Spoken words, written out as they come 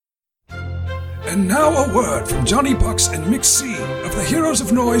And now a word from Johnny Bucks and Mick C of the Heroes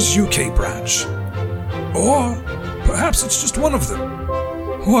of Noise UK branch. Or perhaps it's just one of them.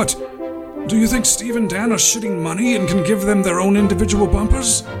 What? Do you think Steve and Dan are shitting money and can give them their own individual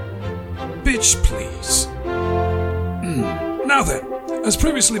bumpers? Bitch, please. Now then, as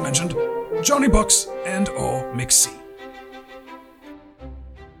previously mentioned, Johnny Bucks and or Mick C.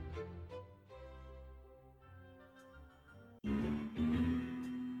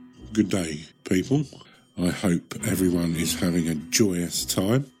 Good day, people. I hope everyone is having a joyous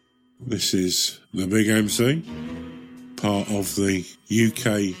time. This is the Big MC, part of the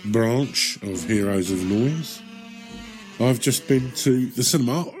UK branch of Heroes of Noise. I've just been to the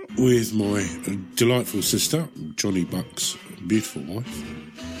cinema with my delightful sister, Johnny Bucks' beautiful wife,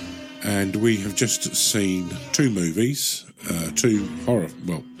 and we have just seen two movies, two horror,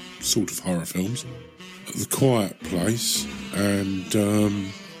 well, sort of horror films, The Quiet Place and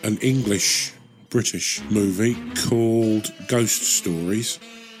an English-British movie called Ghost Stories,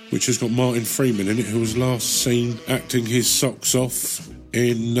 which has got Martin Freeman in it, who was last seen acting his socks off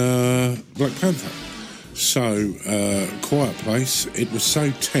in Black Panther. So, Quiet Place, it was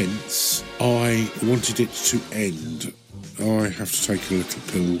so tense, I wanted it to end. I have to take a little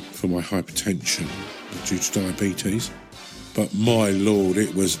pill for my hypertension due to diabetes, but my lord,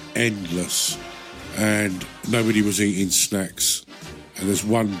 it was endless, and nobody was eating snacks. And there's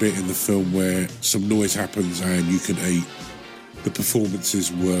one bit in the film where some noise happens and you can eat. The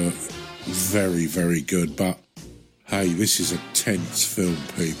performances were very, very good, but hey, this is a tense film,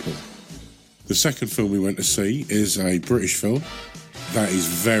 people. The second film we went to see is a British film that is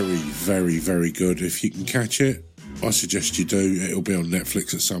very, very, very good. If you can catch it, I suggest you do. It'll be on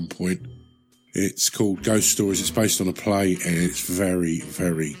Netflix at some point. It's called Ghost Stories. It's based on a play and it's very,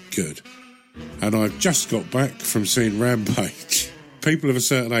 very good. And I've just got back from seeing Rampage. People of a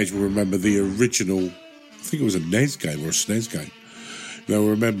certain age will remember the original, I think it was a NES game or a SNES game. They'll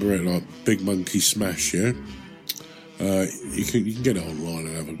remember it like Big Monkey Smash, yeah? You can get it online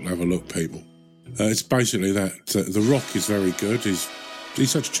and have a look, people. It's basically that. The Rock is very good. He's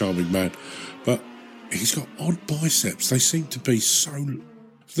such a charming man. But he's got odd biceps. They seem to be so...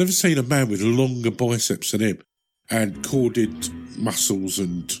 I've never seen a man with longer biceps than him. And corded muscles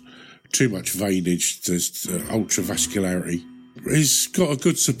and too much veinage. There's ultravascularity. He's got a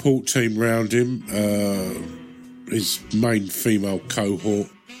good support team round him. His main female cohort,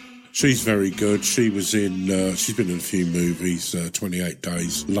 she's very good. She was in, she's been in a few movies. 28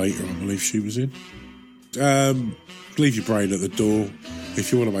 Days Later, I believe she was in. Leave your brain at the door.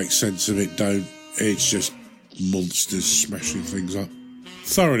 If you want to make sense of it, don't. It's just monsters smashing things up.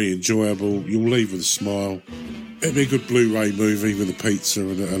 Thoroughly enjoyable. You'll leave with a smile. It'd be a good Blu-ray movie with a pizza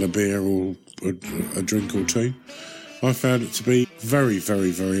and a beer or a drink or two. I found it to be very, very,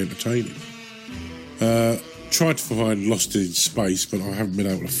 very entertaining. Tried to find Lost in Space, but I haven't been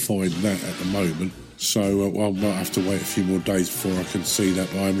able to find that at the moment. So I might have to wait a few more days before I can see that,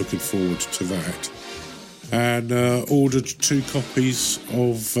 but I'm looking forward to that. And ordered 2 copies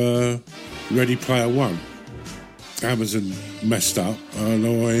of Ready Player One. Amazon messed up, and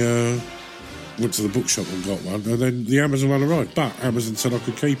I went to the bookshop and got one, and then the Amazon one arrived, but Amazon said I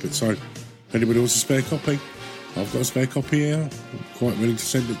could keep it, so anybody wants a spare copy? I've got a spare copy here. I'm quite willing to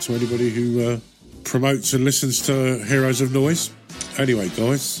send it to anybody who promotes and listens to Heroes of Noise. Anyway,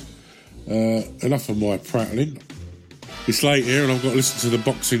 guys, enough of my prattling. It's late here and I've got to listen to the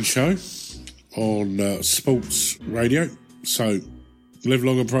boxing show on Sports Radio. So, live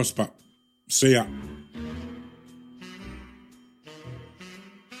long and prosper. See ya.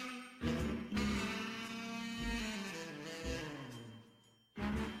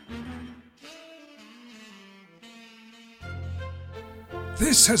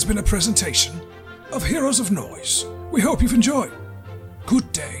 This has been a presentation of Heroes of Noise. We hope you've enjoyed. Good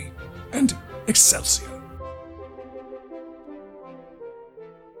day and Excelsior.